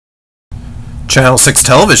Channel 6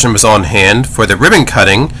 Television was on hand for the ribbon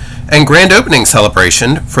cutting and grand opening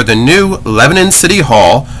celebration for the new Lebanon City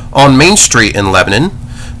Hall on Main Street in Lebanon.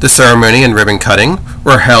 The ceremony and ribbon cutting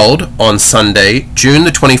were held on Sunday, June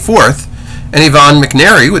the 24th, and Yvonne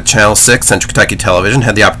McNary with Channel 6 Central Kentucky Television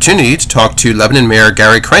had the opportunity to talk to Lebanon Mayor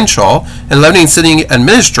Gary Crenshaw and Lebanon City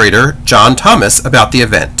Administrator John Thomas about the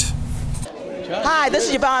event. Hi, this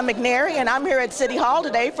is Yvonne McNary, and I'm here at City Hall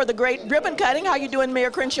today for the great ribbon cutting. How you doing, Mayor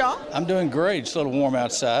Crenshaw? I'm doing great. It's a little warm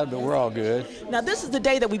outside, but we're all good. Now, this is the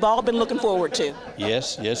day that we've all been looking forward to.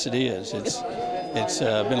 Yes, it is. It's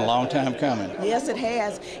been a long time coming. Yes, it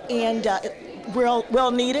has, and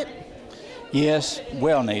well needed. Yes,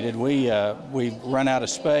 well needed. We've run out of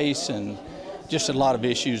space and just a lot of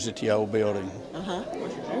issues at the old building.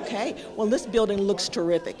 Okay. Well, this building looks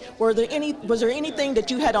terrific. Was there anything that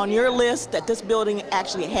you had on your list that this building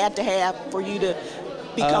actually had to have for you to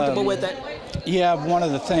be comfortable with it? Yeah, one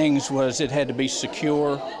of the things was it had to be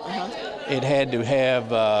secure. It had to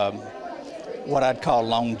have what I'd call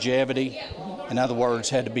longevity. In other words,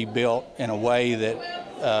 had to be built in a way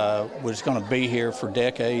that was going to be here for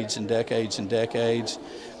decades and decades and decades.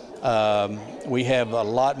 We have a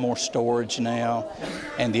lot more storage now,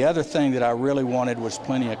 and the other thing that I really wanted was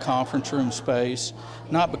plenty of conference room space,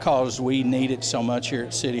 not because we need it so much here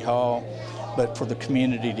at City Hall, but for the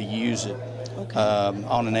community to use it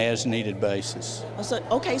on an as-needed basis. So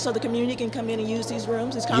the community can come in and use these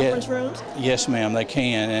rooms, these conference rooms? Yes, ma'am, they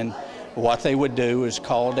can, and what they would do is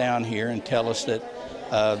call down here and tell us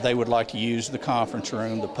that they would like to use the conference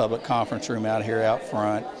room, the public conference room out here out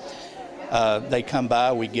front. They come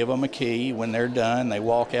by, we give them a key. When they're done, they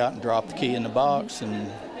walk out and drop the key in the box, and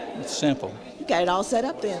it's simple. You got it all set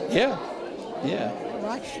up then? Yeah. All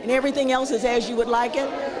right. And everything else is as you would like it?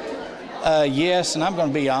 Yes, and I'm going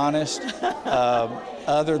to be honest.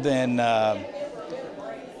 Other than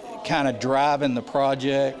kind of driving the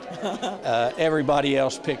project, everybody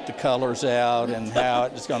else picked the colors out and how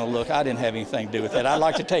it's going to look. I didn't have anything to do with that. I'd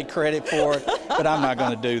like to take credit for it, but I'm not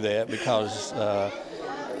going to do that because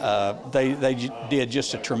they did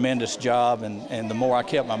just a tremendous job, and the more I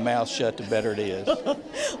kept my mouth shut, the better it is.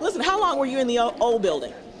 Listen, how long were you in the old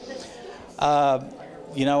building?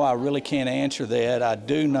 You know, I really can't answer that. I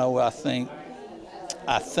do know, I think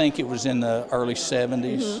it was in the early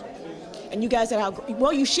 70s. And you guys had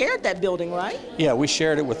you shared that building, right? Yeah, we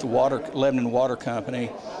shared it with the Lebanon Water Company,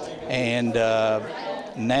 and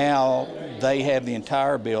now they have the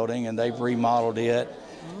entire building, and they've remodeled it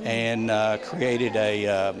and created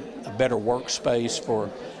a better workspace for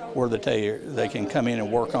where they can come in and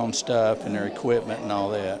work on stuff and their equipment and all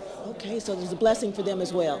that. Okay, so there's a blessing for them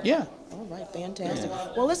as well. Yeah. All right, fantastic.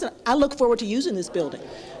 Yeah. Well, listen, I look forward to using this building.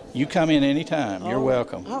 You come in anytime. You're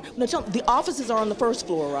welcome. Now, the offices are on the first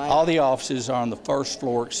floor, right? All the offices are on the first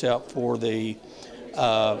floor except for the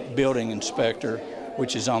building inspector,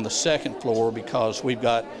 which is on the second floor, because we've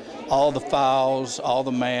got all the files, all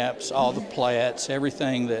the maps, all the plats,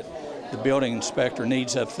 everything that the building inspector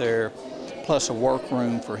needs up there, plus a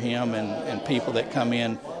workroom for him and people that come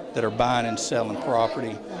in that are buying and selling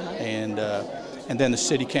property, and then the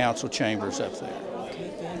city council chambers up there. Okay,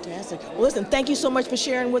 fantastic. Well, listen, thank you so much for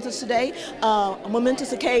sharing with us today. A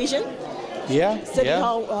momentous occasion. Yeah. City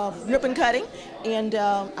Hall ribbon cutting, and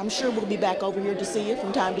I'm sure we'll be back over here to see you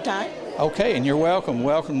from time to time. Okay, and you're welcome.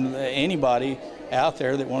 Welcome anybody out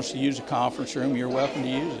there that wants to use a conference room. You're welcome to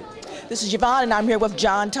use it. This is Yvonne, and I'm here with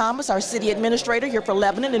John Thomas, our city administrator here for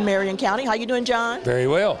Lebanon and Marion County. How you doing, John? Very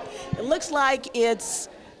well. It looks like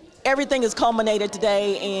everything is culminated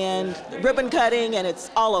today, and ribbon cutting, and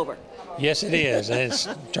it's all over. Yes, it is, and it's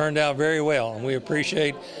turned out very well, and we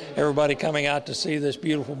appreciate everybody coming out to see this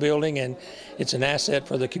beautiful building, and it's an asset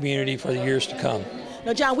for the community for the years to come.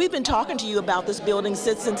 Now, John, we've been talking to you about this building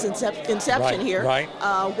since inception here, right.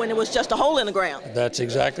 When it was just a hole in the ground. That's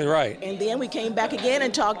exactly right. And then we came back again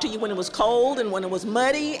and talked to you when it was cold and when it was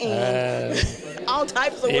muddy and all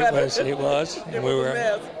types of weather. It was. It was a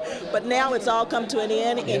mess. But now it's all come to an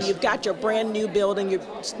end, and you've got your brand new building, your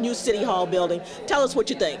new City Hall building. Tell us what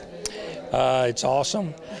you think. It's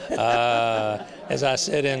awesome. As I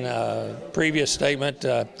said in a previous statement,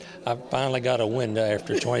 I finally got a window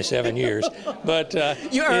after 27 years. But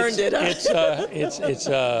you earned it. It's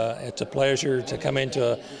a pleasure to come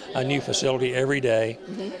into a new facility every day.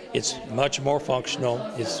 It's much more functional.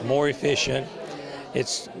 It's more efficient.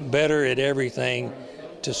 It's better at everything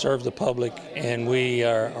to serve the public, and we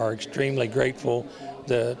are extremely grateful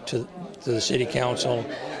to the City Council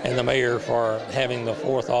and the Mayor for having the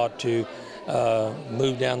forethought to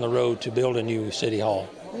move down the road to build a new City Hall.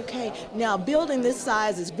 Okay. Now, building this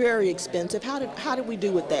size is very expensive. How did we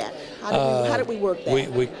do with that? How did we work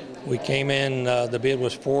that? We came in. The bid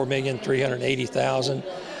was $4,380,000,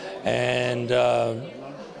 and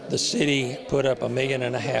the city put up $1.5 million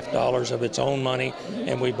of its own money,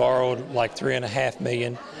 and we borrowed like $3.5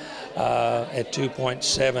 million at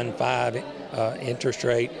 2.75 interest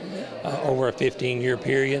rate over a 15-year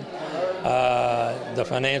period. The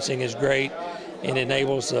financing is great. It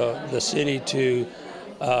enables the city to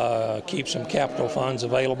keep some capital funds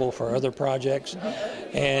available for other projects,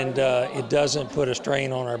 and it doesn't put a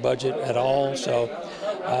strain on our budget at all. So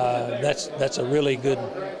that's a really good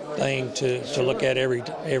thing to look at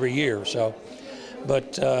every year. So,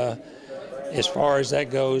 but as far as that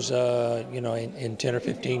goes, in 10 or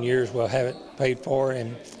 15 years we'll have it paid for,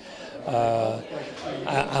 and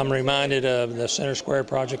I'm reminded of the Center Square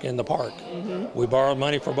project in the park. We borrowed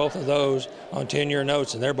money for both of those on 10-year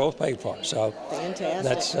notes, and they're both paid for. So fantastic.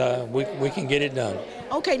 That's we can get it done.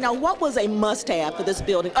 Okay, now what was a must-have for this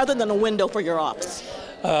building, other than a window for your office?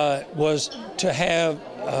 Was to have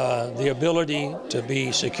the ability to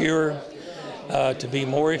be secure, to be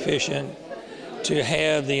more efficient, to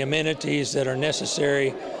have the amenities that are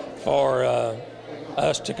necessary for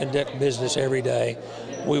us to conduct business every day.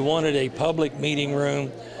 We wanted a public meeting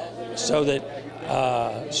room so that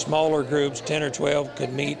smaller groups, 10 or 12,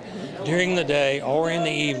 could meet during the day or in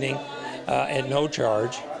the evening at no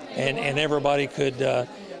charge, and everybody could, feel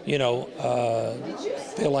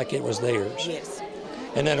like it was theirs. Yes.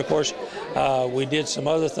 And then, of course, we did some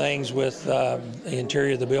other things with the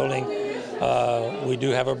interior of the building. We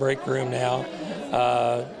do have a break room now,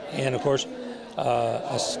 and of course,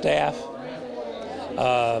 a staff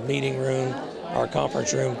meeting room, our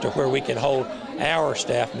conference room, to where we can hold our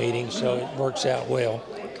staff meetings, so it works out well.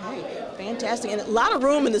 Okay, fantastic. And a lot of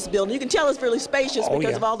room in this building. You can tell it's really spacious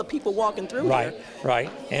because of all the people walking through here. Right.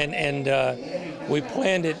 And we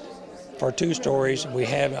planned it for 2 stories. We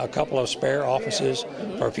have a couple of spare offices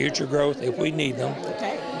for future growth if we need them.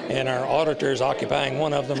 Okay. And our auditor is occupying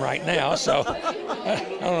one of them right now, so I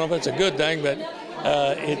don't know if it's a good thing, but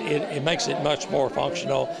it makes it much more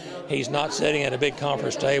functional. He's not sitting at a big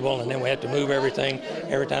conference table, and then we have to move everything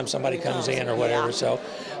every time somebody comes in or whatever. So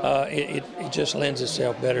it just lends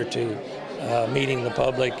itself better to meeting the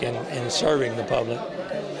public and serving the public.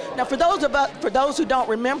 Now, for those who don't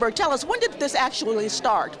remember, tell us, when did this actually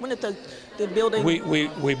start? When did the building?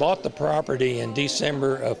 We bought the property in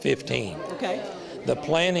December of 15. Okay. The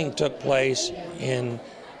planning took place in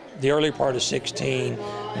the early part of 16.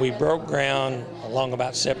 We broke ground along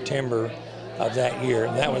about September of that year,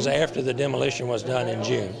 and that was after the demolition was done in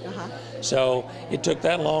June. So it took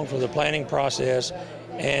that long for the planning process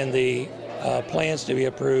and the plans to be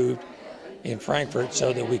approved in Frankfurt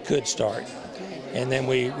so that we could start. And then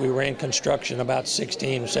we ran construction about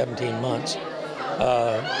 16 or 17 months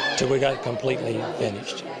till we got completely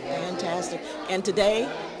finished. Fantastic. And today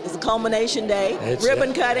is the culmination day,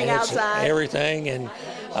 ribbon cutting outside. Everything, and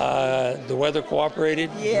the weather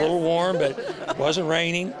cooperated. Yes. A little warm, but it wasn't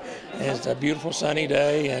raining. And it's a beautiful sunny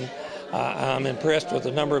day, and I'm impressed with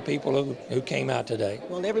the number of people who came out today.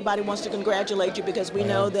 Well, everybody wants to congratulate you because we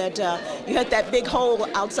know that you had that big hole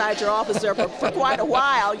outside your office there for quite a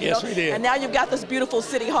while. Yes, we did. And now you've got this beautiful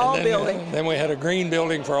City Hall building. Then we had a green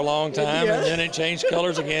building for a long time, and then it changed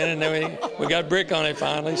colors again, and then we got brick on it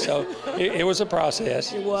finally. So it was a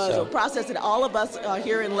process. It was a process that all of us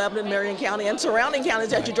here in Lebanon, Marion County, and surrounding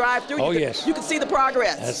counties, as you drive through, you can see the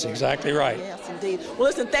progress. That's exactly right. Yes, indeed. Well,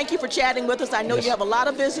 listen, thank you for chatting with us. I know you have a lot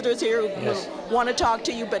of visitors here who want to talk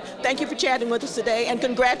to you, but thank you for chatting with us today, and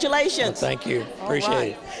congratulations. Well, thank you.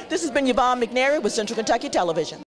 Appreciate it. This has been Yvonne McNary with Central Kentucky Television.